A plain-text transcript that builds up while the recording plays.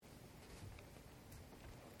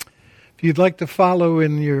If you'd like to follow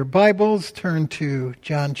in your Bibles, turn to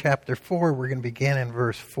John chapter 4. We're going to begin in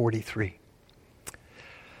verse 43.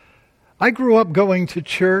 I grew up going to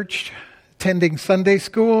church, attending Sunday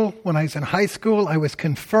school. When I was in high school, I was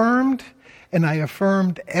confirmed, and I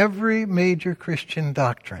affirmed every major Christian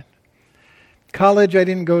doctrine. College, I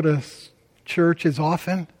didn't go to church as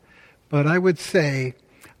often, but I would say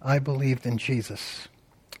I believed in Jesus.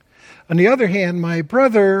 On the other hand, my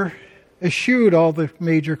brother eschewed all the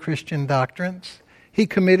major Christian doctrines. He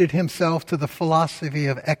committed himself to the philosophy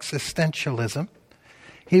of existentialism.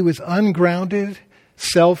 He was ungrounded,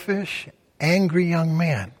 selfish, angry young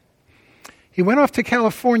man. He went off to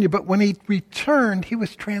California, but when he returned, he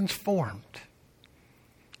was transformed.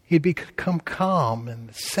 He'd become calm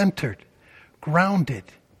and centered, grounded.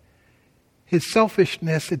 His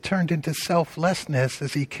selfishness had turned into selflessness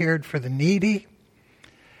as he cared for the needy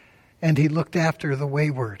and he looked after the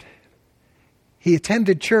wayward. He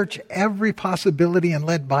attended church every possibility and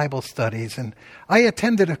led Bible studies. And I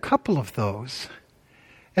attended a couple of those.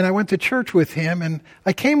 And I went to church with him. And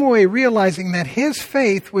I came away realizing that his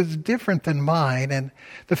faith was different than mine. And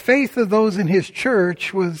the faith of those in his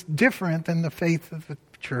church was different than the faith of the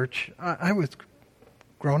church I was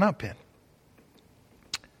grown up in.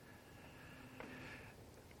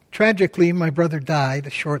 Tragically, my brother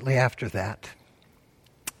died shortly after that.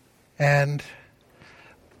 And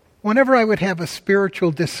whenever I would have a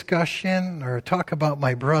spiritual discussion or talk about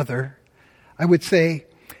my brother, I would say,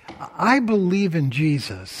 I believe in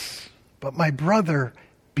Jesus, but my brother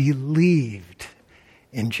believed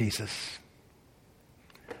in Jesus.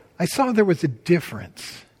 I saw there was a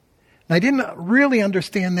difference. And I didn't really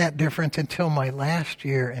understand that difference until my last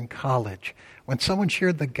year in college, when someone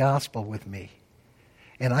shared the gospel with me,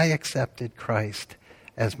 and I accepted Christ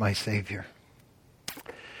as my Savior.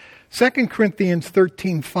 2 Corinthians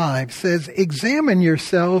 13:5 says, "Examine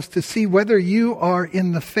yourselves to see whether you are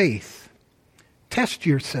in the faith. Test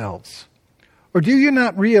yourselves. Or do you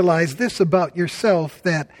not realize this about yourself,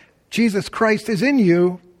 that Jesus Christ is in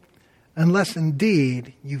you, unless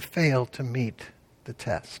indeed you fail to meet the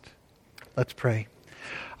test?" Let's pray.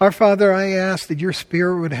 Our Father, I ask that your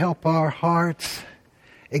Spirit would help our hearts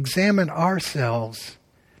examine ourselves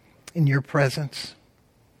in your presence.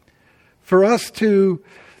 For us to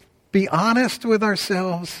be honest with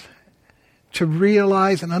ourselves, to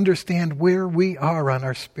realize and understand where we are on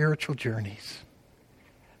our spiritual journeys,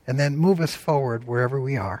 and then move us forward wherever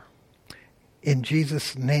we are. In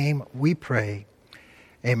Jesus' name we pray.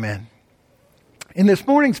 Amen. In this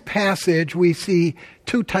morning's passage, we see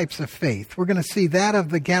two types of faith. We're going to see that of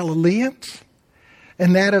the Galileans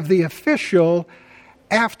and that of the official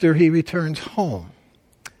after he returns home.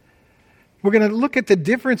 We're going to look at the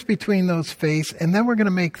difference between those faiths, and then we're going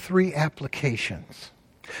to make three applications.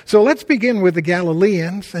 So let's begin with the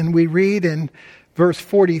Galileans, and we read in verse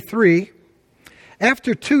 43,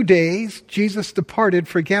 "After 2 days, Jesus departed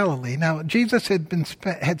for Galilee." Now, Jesus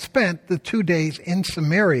had spent the 2 days in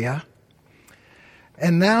Samaria,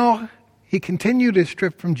 and now he continued his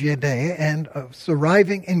trip from Judea and was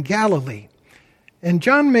arriving in Galilee. And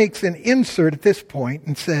John makes an insert at this point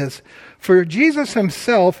and says, "For Jesus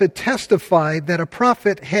himself had testified that a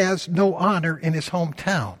prophet has no honor in his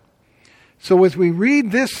hometown." So as we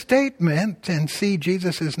read this statement and see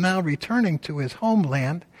Jesus is now returning to his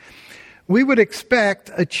homeland, we would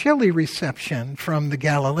expect a chilly reception from the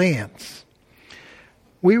Galileans.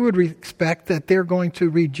 We would expect that they're going to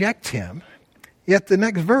reject him. Yet the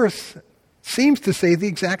next verse seems to say the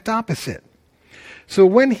exact opposite. "So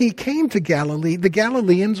when he came to Galilee, the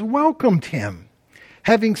Galileans welcomed him,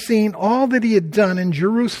 having seen all that he had done in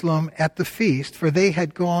Jerusalem at the feast, for they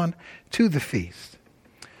had gone to the feast."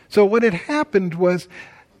 So what had happened was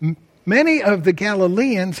many of the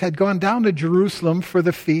Galileans had gone down to Jerusalem for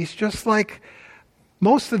the feast, just like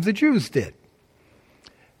most of the Jews did.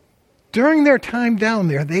 During their time down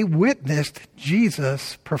there, they witnessed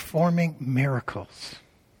Jesus performing miracles.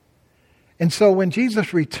 And so when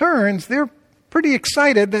Jesus returns, they're pretty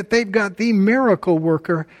excited that they've got the miracle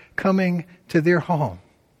worker coming to their home.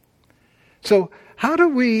 So how do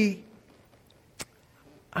we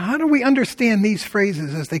understand these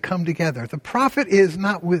phrases as they come together? The prophet has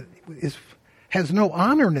no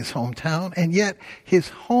honor in his hometown, and yet his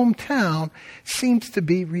hometown seems to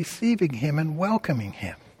be receiving him and welcoming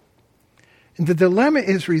him. And the dilemma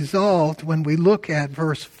is resolved when we look at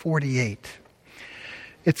verse 48.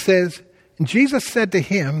 It says, "And Jesus said to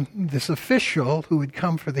him," this official who had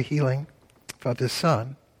come for the healing of his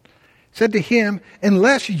son, said to him,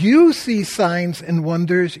 "Unless you see signs and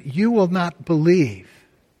wonders, you will not believe."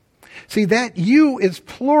 See, that "you" is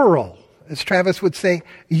plural. as Travis would say,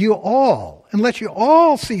 unless you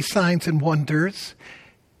all see signs and wonders,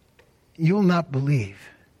 you will not believe.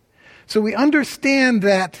 So we understand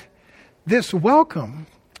that this welcome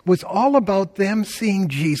was all about them seeing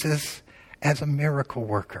Jesus as a miracle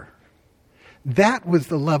worker. That was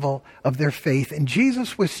the level of their faith, and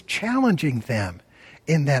Jesus was challenging them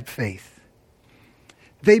in that faith.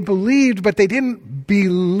 They believed, but they didn't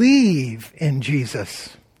believe in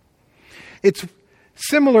Jesus. It's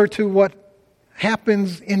similar to what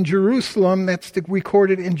happens in Jerusalem that's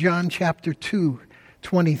recorded in John chapter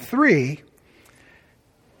 2:23.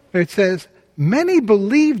 It says, many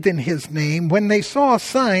believed in his name when they saw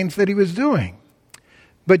signs that he was doing.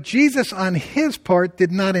 But Jesus on his part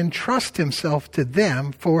did not entrust himself to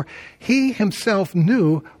them, for he himself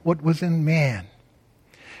knew what was in man.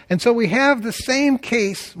 And so we have the same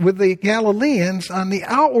case with the Galileans. On the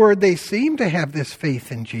outward, they seem to have this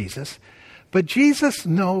faith in Jesus, but Jesus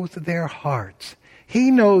knows their hearts.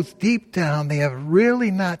 He knows deep down they have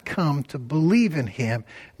really not come to believe in him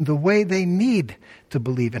the way they need to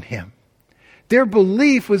believe in him. Their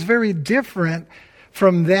belief was very different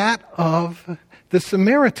from that of the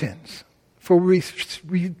Samaritans. For we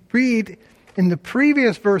read in the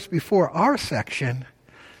previous verse before our section,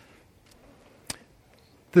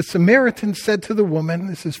 the Samaritan said to the woman,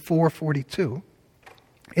 this is 4:42,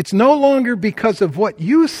 it's no longer because of what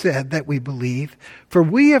you said that we believe, for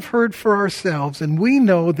we have heard for ourselves, and we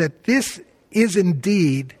know that this is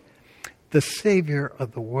indeed the Savior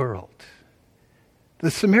of the world.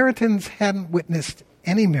 The Samaritans hadn't witnessed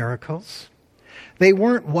any miracles. They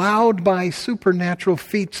weren't wowed by supernatural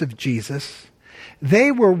feats of Jesus.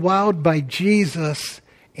 They were wowed by Jesus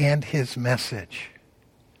and his message.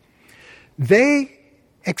 They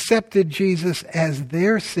accepted Jesus as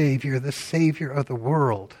their Savior, the Savior of the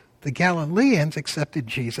world. The Galileans accepted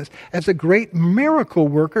Jesus as a great miracle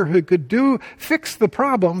worker who could fix the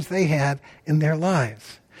problems they had in their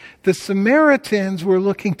lives. The Samaritans were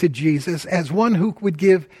looking to Jesus as one who would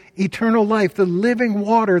give eternal life, the living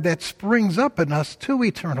water that springs up in us to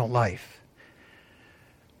eternal life.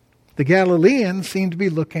 The Galileans seemed to be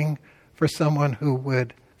looking for someone who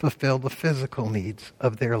would fulfill the physical needs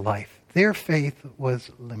of their life. Their faith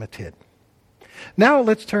was limited. Now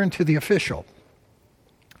let's turn to the official.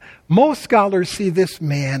 Most scholars see this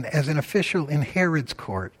man as an official in Herod's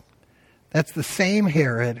court. That's the same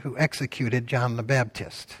Herod who executed John the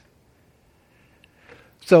Baptist.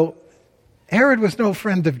 So Herod was no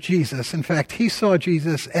friend of Jesus. In fact, he saw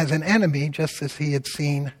Jesus as an enemy, just as he had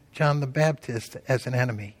seen John the Baptist as an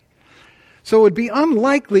enemy. So it would be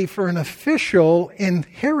unlikely for an official in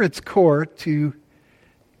Herod's court to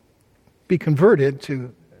be converted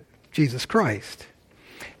to Jesus Christ.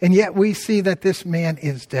 And yet we see that this man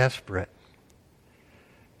is desperate.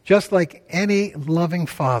 Just like any loving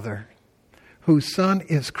father whose son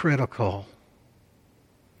is critical,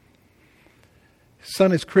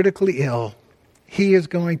 son is critically ill, he is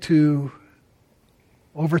going to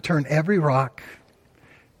overturn every rock,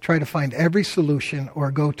 try to find every solution,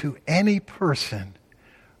 or go to any person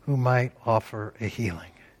who might offer a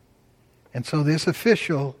healing. And so this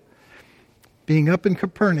official, being up in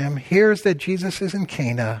Capernaum, hears that Jesus is in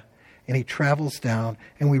Cana, and he travels down,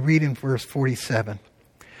 and we read in verse 47.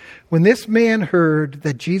 When this man heard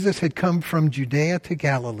that Jesus had come from Judea to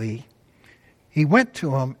Galilee, he went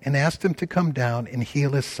to him and asked him to come down and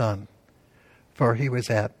heal his son, for he was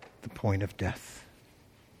at the point of death.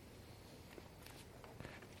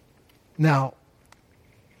 Now,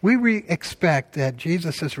 we expect that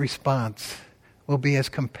Jesus' response will be as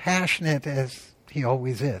compassionate as he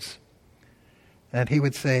always is. And he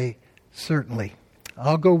would say, certainly,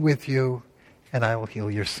 I'll go with you and I will heal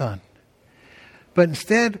your son. But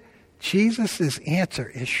instead, Jesus' answer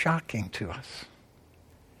is shocking to us.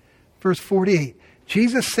 Verse 48,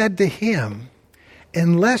 Jesus said to him,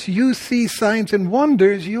 unless you see signs and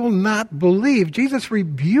wonders, you'll not believe. Jesus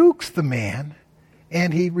rebukes the man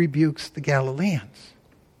and he rebukes the Galileans.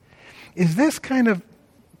 Is this kind of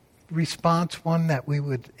response one that we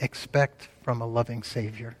would expect from a loving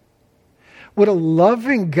Savior? Would a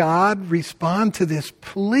loving God respond to this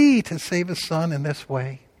plea to save his son in this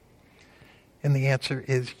way? And the answer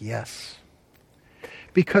is yes.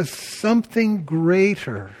 Because something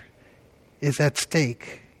greater is at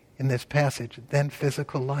stake in this passage than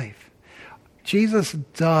physical life. Jesus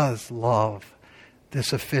does love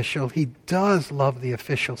this official. He does love the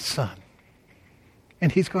official's son.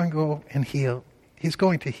 And he's going to go and heal. He's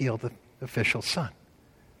going to heal the official's son.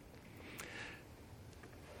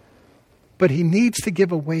 But he needs to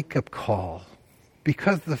give a wake-up call,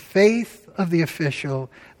 because the faith of the official,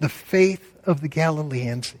 the faith of the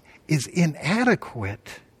Galileans, is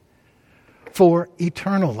inadequate for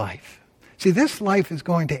eternal life. See, this life is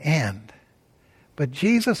going to end, but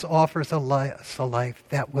Jesus offers us a life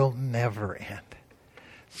that will never end.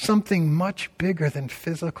 Something much bigger than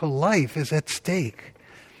physical life is at stake.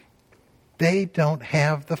 They don't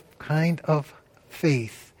have the kind of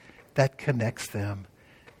faith that connects them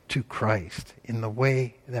to Christ in the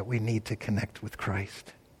way that we need to connect with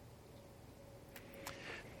Christ.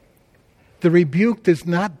 The rebuke does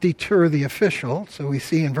not deter the official. So we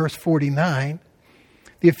see in verse 49,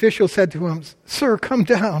 the official said to him, "Sir, come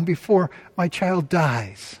down before my child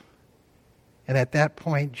dies." And at that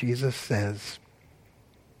point, Jesus says,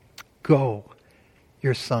 "Go,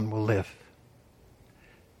 your son will live."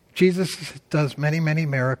 Jesus does many, many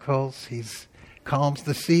miracles. He calms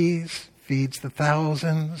the seas, feeds the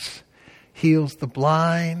thousands, heals the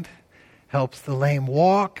blind, helps the lame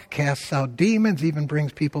walk, casts out demons, even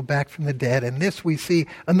brings people back from the dead. And this we see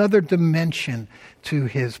another dimension to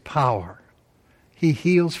his power. He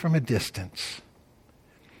heals from a distance.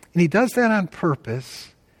 And he does that on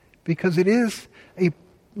purpose because it is a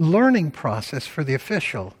learning process for the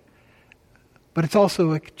official, but it's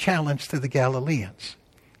also a challenge to the Galileans.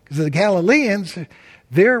 Because the Galileans,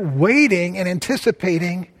 they're waiting and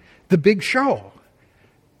anticipating the big show.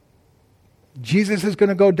 Jesus is going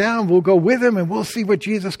to go down, we'll go with him, and we'll see what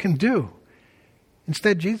Jesus can do.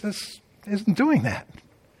 Instead, Jesus isn't doing that.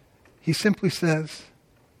 He simply says,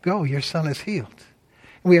 "Go, your son is healed."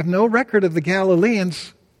 And we have no record of the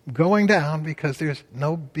Galileans going down because there's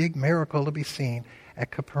no big miracle to be seen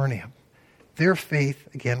at Capernaum. Their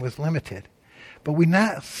faith, again, was limited. But we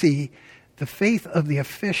now see the faith of the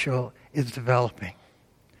official is developing.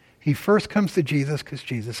 He first comes to Jesus because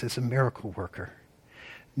Jesus is a miracle worker.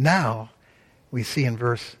 Now, we see in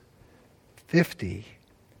verse 50,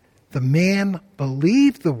 the man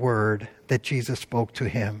believed the word that Jesus spoke to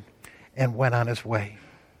him and went on his way.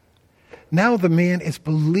 Now the man is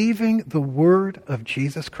believing the word of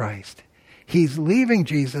Jesus Christ. He's leaving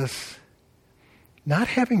Jesus not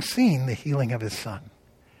having seen the healing of his son,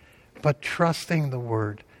 but trusting the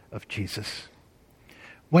word of Jesus.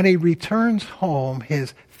 When he returns home,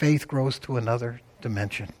 his faith grows to another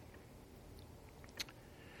dimension.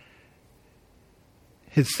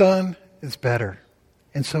 His son is better.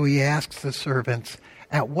 And so he asks the servants,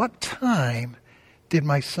 "At what time did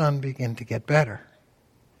my son begin to get better?"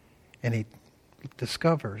 And he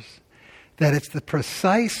discovers that it's the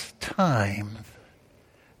precise time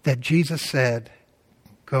that Jesus said,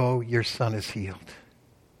 "Go, your son is healed."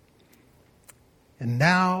 And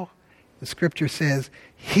now the scripture says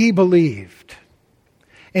he believed.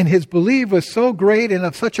 And his belief was so great and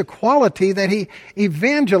of such a quality that he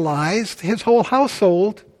evangelized his whole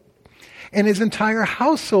household, and his entire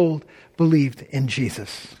household believed in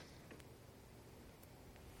Jesus.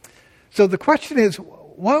 So the question is,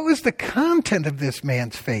 what was the content of this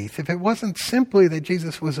man's faith? If it wasn't simply that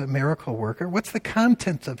Jesus was a miracle worker, what's the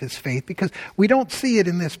content of his faith? Because we don't see it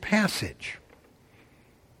in this passage.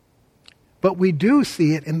 But we do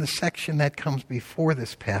see it in the section that comes before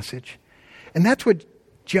this passage. And that's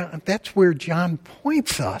where John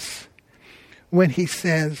points us when he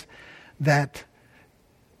says that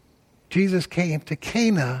Jesus came to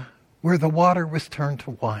Cana where the water was turned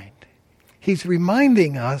to wine. He's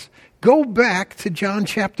reminding us, go back to John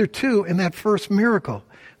chapter 2 in that first miracle.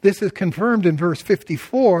 This is confirmed in verse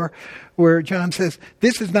 54 where John says,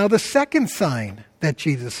 this is now the second sign that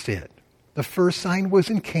Jesus did. The first sign was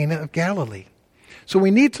in Cana of Galilee. So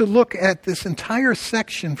we need to look at this entire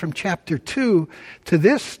section from chapter 2 to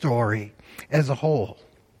this story as a whole.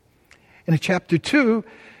 In chapter 2,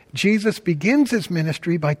 Jesus begins his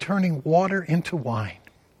ministry by turning water into wine.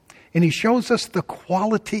 And he shows us the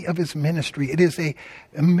quality of his ministry. It is a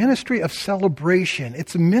ministry of celebration.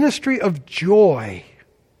 It's a ministry of joy.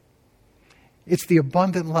 It's the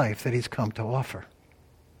abundant life that he's come to offer.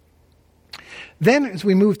 Then as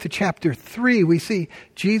we move to chapter 3, we see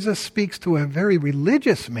Jesus speaks to a very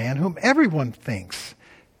religious man whom everyone thinks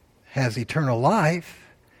has eternal life.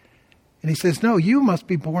 And he says, no, you must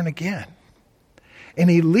be born again. And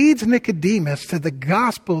he leads Nicodemus to the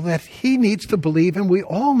gospel that he needs to believe and we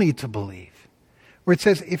all need to believe. Where it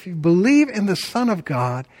says, if you believe in the Son of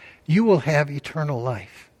God, you will have eternal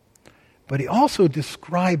life. But he also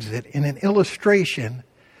describes it in an illustration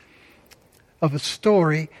of a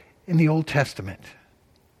story in the Old Testament.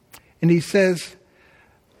 And he says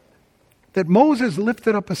that Moses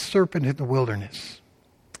lifted up a serpent in the wilderness.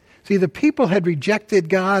 See, the people had rejected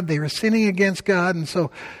God. They were sinning against God. And so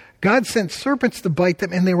God sent serpents to bite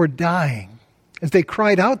them, and they were dying. As they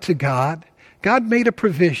cried out to God, God made a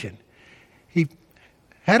provision. He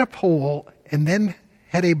had a pole and then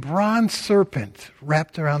had a bronze serpent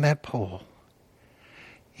wrapped around that pole.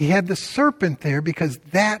 He had the serpent there because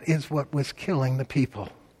that is what was killing the people.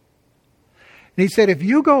 And he said, if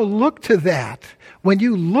you go look to that, when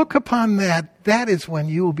you look upon that, that is when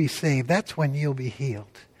you will be saved. That's when you'll be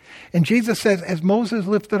healed. And Jesus says, as Moses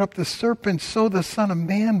lifted up the serpent, so the Son of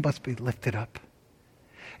Man must be lifted up.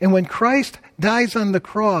 And when Christ dies on the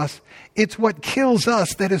cross, it's what kills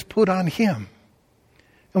us that is put on him.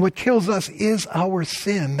 And what kills us is our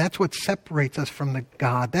sin. That's what separates us from the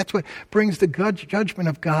God. That's what brings the judgment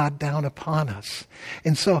of God down upon us.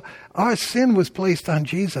 And so our sin was placed on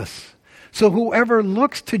Jesus. So whoever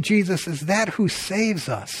looks to Jesus as that who saves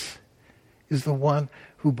us is the one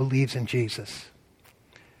who believes in Jesus.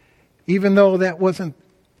 Even though that wasn't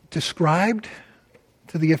described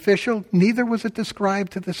to the official, neither was it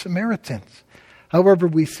described to the Samaritans. However,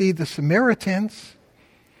 we see the Samaritans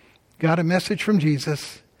got a message from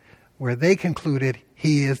Jesus where they concluded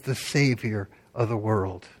he is the Savior of the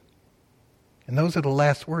world. And those are the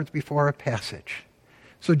last words before our passage.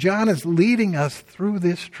 So John is leading us through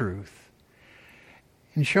this truth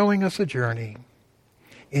and showing us a journey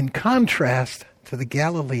in contrast to the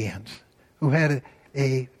Galileans who had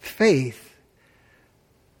a faith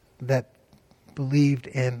that believed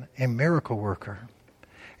in a miracle worker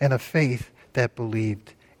and a faith that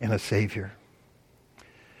believed in a Savior.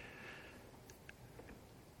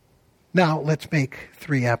 Now, let's make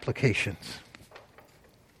 3 applications.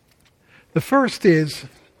 The first is,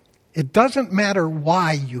 it doesn't matter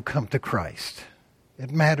why you come to Christ.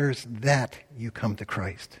 It matters that you come to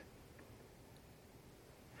Christ.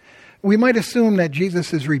 We might assume that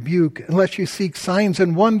Jesus' rebuke, unless you seek signs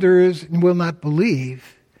and wonders and will not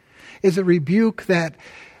believe, is a rebuke that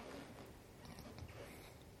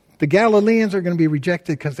the Galileans are going to be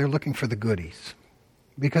rejected because they're looking for the goodies,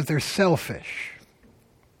 because they're selfish.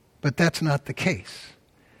 But that's not the case.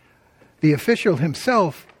 The official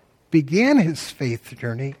himself began his faith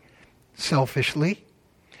journey selfishly.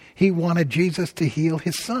 He wanted Jesus to heal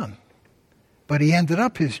his son. But he ended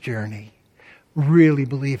up his journey really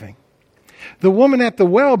believing. The woman at the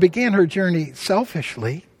well began her journey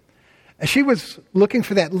selfishly. She was looking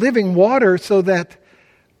for that living water so that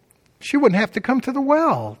she wouldn't have to come to the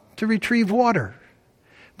well to retrieve water.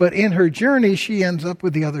 But in her journey, she ends up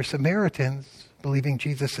with the other Samaritans, believing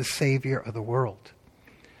Jesus is Savior of the world.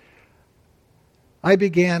 I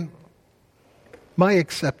began my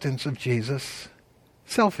acceptance of Jesus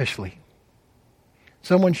selfishly.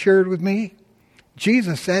 Someone shared with me,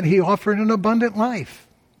 Jesus said he offered an abundant life.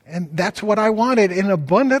 And that's what I wanted, an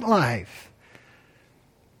abundant life.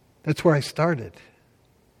 That's where I started.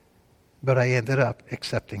 But I ended up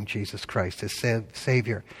accepting Jesus Christ as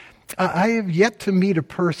Savior. I have yet to meet a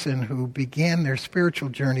person who began their spiritual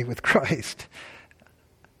journey with Christ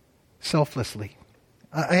selflessly.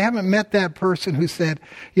 I haven't met that person who said,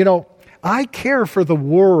 I care for the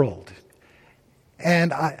world.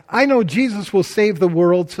 And I know Jesus will save the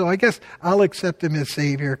world, so I guess I'll accept him as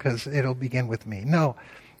Savior because it'll begin with me. No,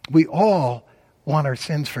 we all want our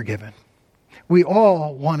sins forgiven. We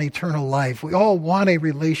all want eternal life. We all want a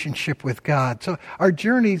relationship with God. So our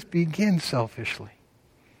journeys begin selfishly.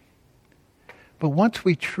 But once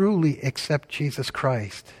we truly accept Jesus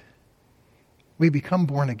Christ, we become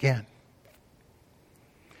born again.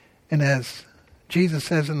 And as Jesus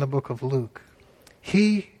says in the book of Luke,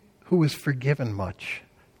 he who is forgiven much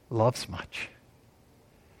loves much.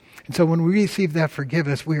 And so when we receive that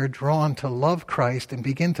forgiveness, we are drawn to love Christ and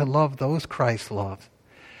begin to love those Christ loves.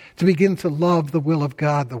 To begin to love the will of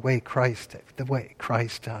God the way Christ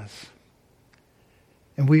does.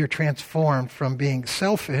 And we are transformed from being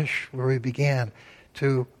selfish, where we began,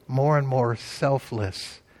 to more and more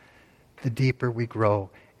selfless, the deeper we grow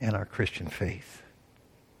in our Christian faith.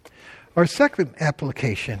 Our second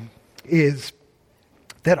application is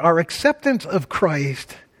that our acceptance of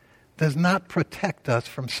Christ does not protect us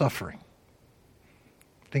from suffering.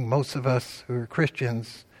 I think most of us who are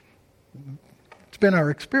Christians, it's been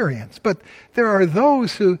our experience. But there are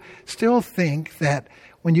those who still think that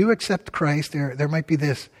when you accept Christ, there might be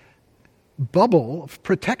this bubble of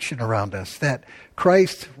protection around us, that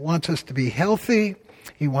Christ wants us to be healthy,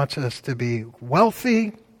 he wants us to be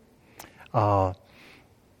wealthy, and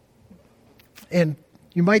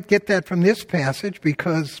you might get that from this passage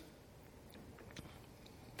because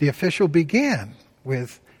the official began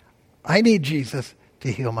with, I need Jesus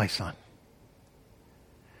to heal my son.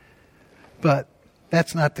 But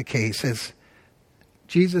that's not the case. As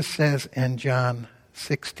Jesus says in John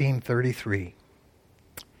 16:33,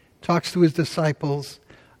 talks to his disciples,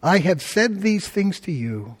 I have said these things to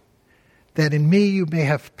you, that in me you may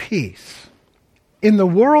have peace. In the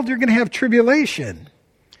world you're going to have tribulation,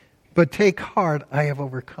 but take heart, I have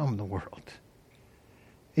overcome the world.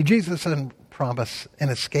 Jesus doesn't promise an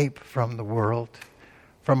escape from the world,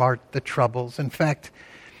 from the troubles. In fact,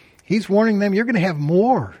 he's warning them, you're going to have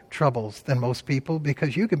more troubles than most people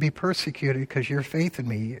because you can be persecuted because your faith in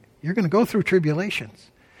me. You're going to go through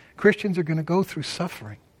tribulations. Christians are going to go through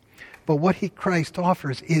suffering. But what Christ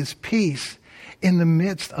offers is peace in the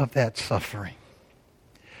midst of that suffering.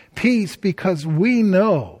 Peace because we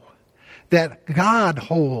know that God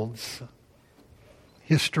holds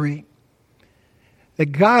history,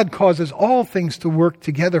 that God causes all things to work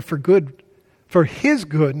together for good, for His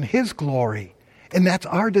good and His glory. And that's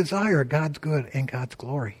our desire, God's good and God's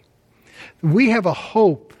glory. We have a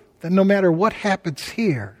hope that no matter what happens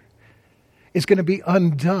here is going to be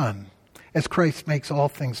undone as Christ makes all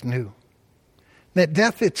things new. That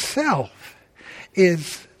death itself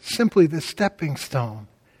is simply the stepping stone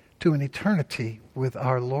to an eternity with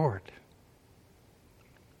our Lord.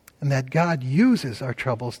 And that God uses our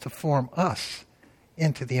troubles to form us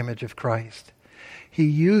into the image of Christ. He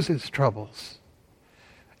uses troubles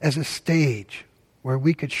as a stage where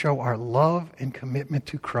we could show our love and commitment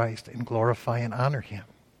to Christ and glorify and honor Him.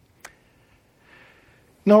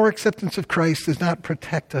 No, our acceptance of Christ does not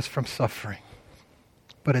protect us from suffering,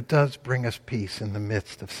 but it does bring us peace in the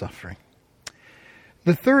midst of suffering.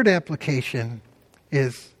 The third application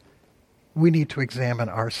is we need to examine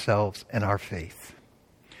ourselves and our faith.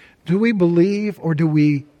 Do we believe or do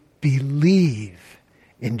we believe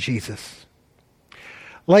in Jesus?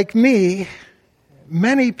 Like me,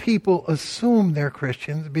 many people assume they're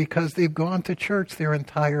Christians because they've gone to church their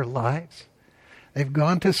entire lives. They've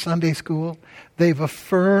gone to Sunday school. They've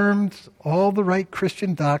affirmed all the right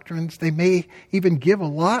Christian doctrines. They may even give a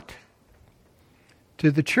lot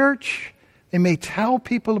to the church. They may tell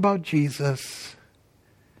people about Jesus.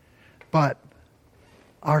 But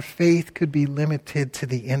our faith could be limited to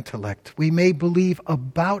the intellect. We may believe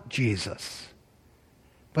about Jesus,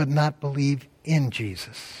 but not believe in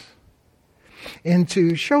Jesus. And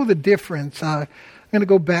to show the difference, I'm going to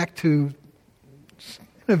go back to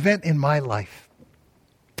an event in my life.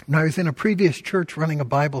 When I was in a previous church running a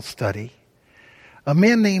Bible study, a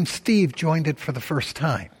man named Steve joined it for the first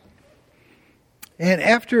time. And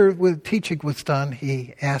after the teaching was done,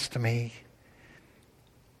 he asked me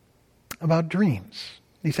about dreams.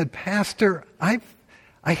 He said, Pastor, I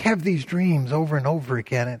have these dreams over and over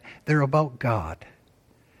again, and they're about God.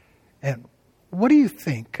 And what do you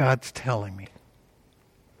think God's telling me?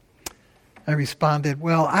 I responded,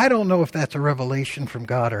 well, I don't know if that's a revelation from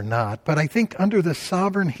God or not, but I think under the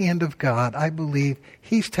sovereign hand of God, I believe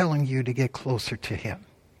He's telling you to get closer to Him.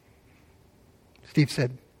 Steve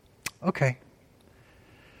said, okay.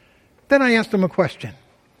 Then I asked him a question.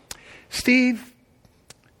 Steve,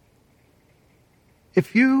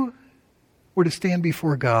 if you were to stand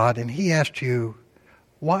before God and He asked you,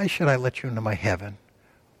 why should I let you into my heaven?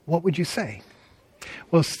 What would you say?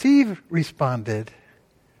 Well, Steve responded,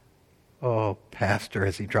 oh, Pastor,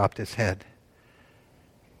 as he dropped his head,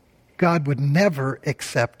 God would never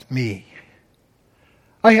accept me.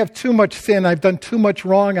 I have too much sin. I've done too much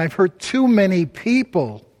wrong. I've hurt too many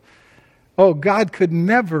people. Oh, God could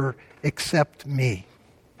never accept me.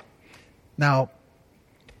 Now,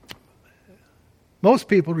 most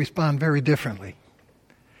people respond very differently.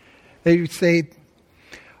 They say,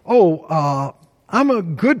 oh, I'm a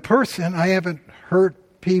good person. I haven't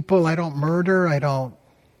hurt people. I don't murder. I don't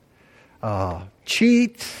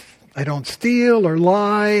cheat. I don't steal or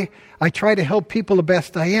lie. I try to help people the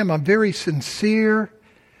best I am. I'm very sincere.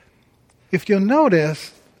 If you'll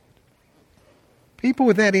notice, people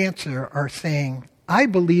with that answer are saying, I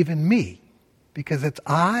believe in me, because it's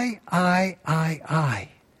I.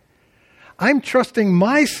 I'm trusting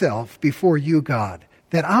myself before you, God,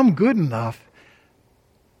 that I'm good enough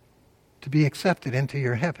to be accepted into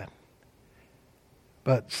your heaven.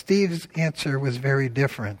 But Steve's answer was very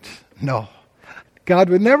different. No, God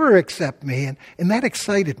would never accept me, and that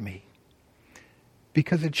excited me,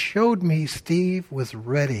 because it showed me Steve was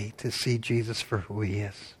ready to see Jesus for who He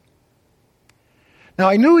is. Now,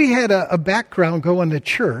 I knew he had a background going to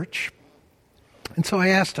church, and so I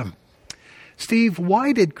asked him, Steve,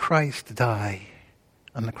 why did Christ die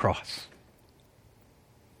on the cross?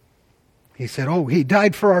 He said, oh, He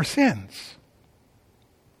died for our sins.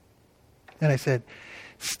 And I said,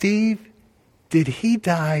 Steve, did He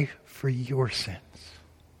die for your sins?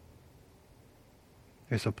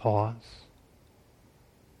 There's a pause.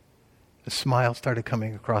 A smile started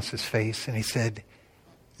coming across his face, and he said,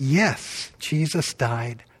 yes, Jesus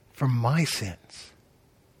died for my sins.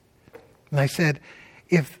 And I said,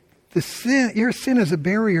 if your sin is a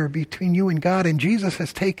barrier between you and God, and Jesus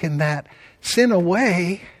has taken that sin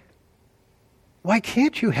away, why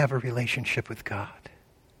can't you have a relationship with God?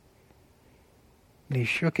 And he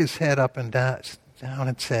shook his head up and down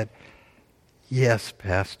and said, "Yes,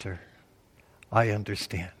 Pastor, I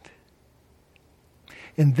understand."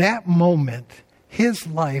 In that moment, his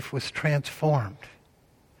life was transformed.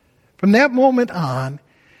 From that moment on,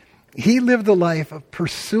 he lived the life of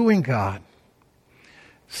pursuing God,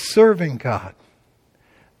 serving God,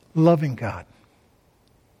 loving God.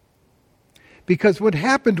 Because what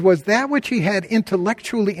happened was that which he had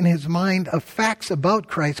intellectually in his mind of facts about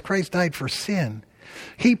Christ, Christ died for sin,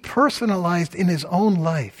 he personalized in his own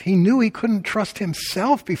life. He knew he couldn't trust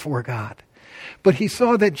himself before God. But he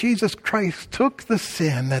saw that Jesus Christ took the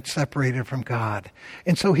sin that separated from God.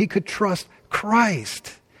 And so he could trust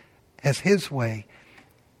Christ as his way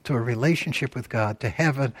to a relationship with God, to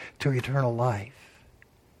heaven, to eternal life.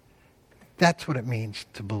 That's what it means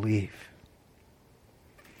to believe.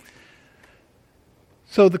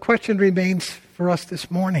 So the question remains for us this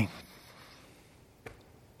morning.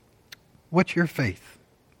 What's your faith?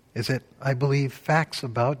 Is it, I believe, facts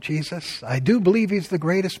about Jesus? I do believe he's the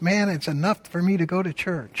greatest man. It's enough for me to go to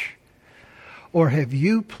church. Or have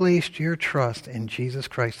you placed your trust in Jesus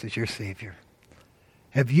Christ as your Savior?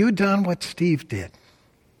 Have you done what Steve did?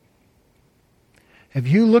 Have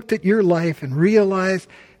you looked at your life and realized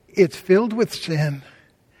it's filled with sin,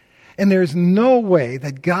 and there's no way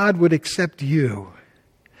that God would accept you?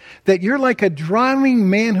 That you're like a drowning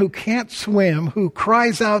man who can't swim, who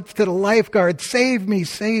cries out to the lifeguard, "Save me,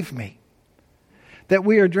 save me." That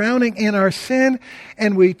we are drowning in our sin,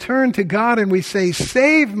 and we turn to God and we say,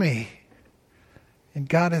 "Save me." And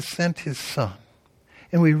God has sent his Son.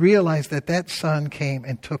 And we realize that that Son came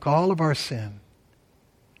and took all of our sin,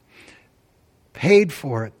 paid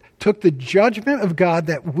for it, took the judgment of God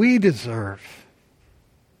that we deserve,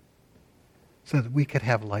 so that we could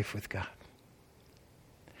have life with God.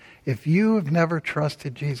 If you have never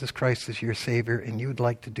trusted Jesus Christ as your Savior and you would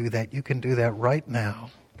like to do that, you can do that right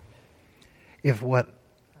now. If what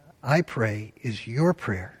I pray is your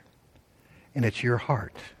prayer and it's your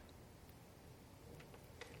heart,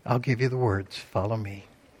 I'll give you the words. Follow me.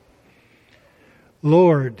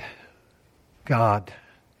 Lord God,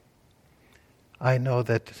 I know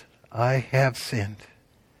that I have sinned.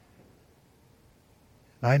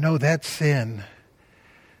 I know that sin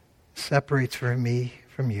separates from me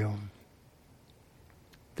from you.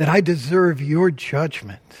 That I deserve your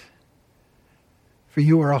judgment. For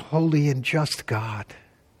you are a holy and just God.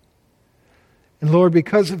 And Lord,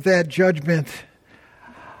 because of that judgment,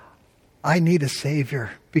 I need a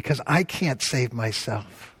Savior because I can't save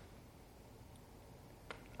myself.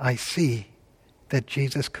 I see that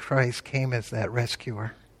Jesus Christ came as that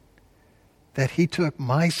rescuer. That he took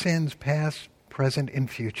my sins past, present,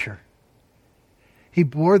 and future. He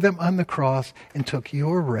bore them on the cross and took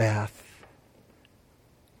your wrath,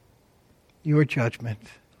 your judgment,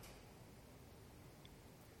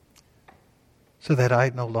 so that I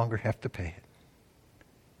no longer have to pay it.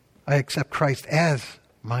 I accept Christ as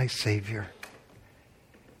my Savior.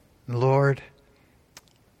 Lord,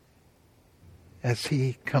 as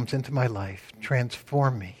he comes into my life,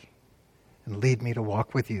 transform me and lead me to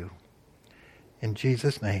walk with you. In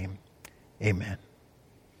Jesus' name, amen.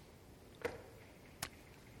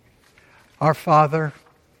 Our Father,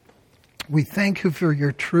 we thank you for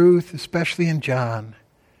your truth, especially in John,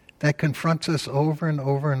 that confronts us over and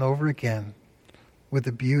over and over again with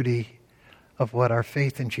the beauty of what our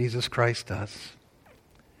faith in Jesus Christ does.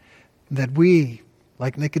 That we,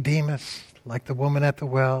 like Nicodemus, like the woman at the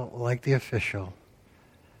well, like the official,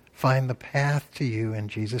 find the path to you in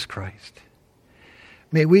Jesus Christ.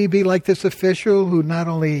 May we be like this official who not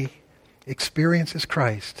only experiences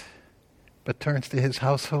Christ, but turns to his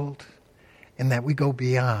household, and that we go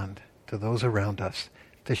beyond to those around us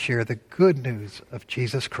to share the good news of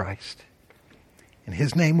Jesus Christ. In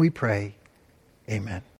his name we pray, amen.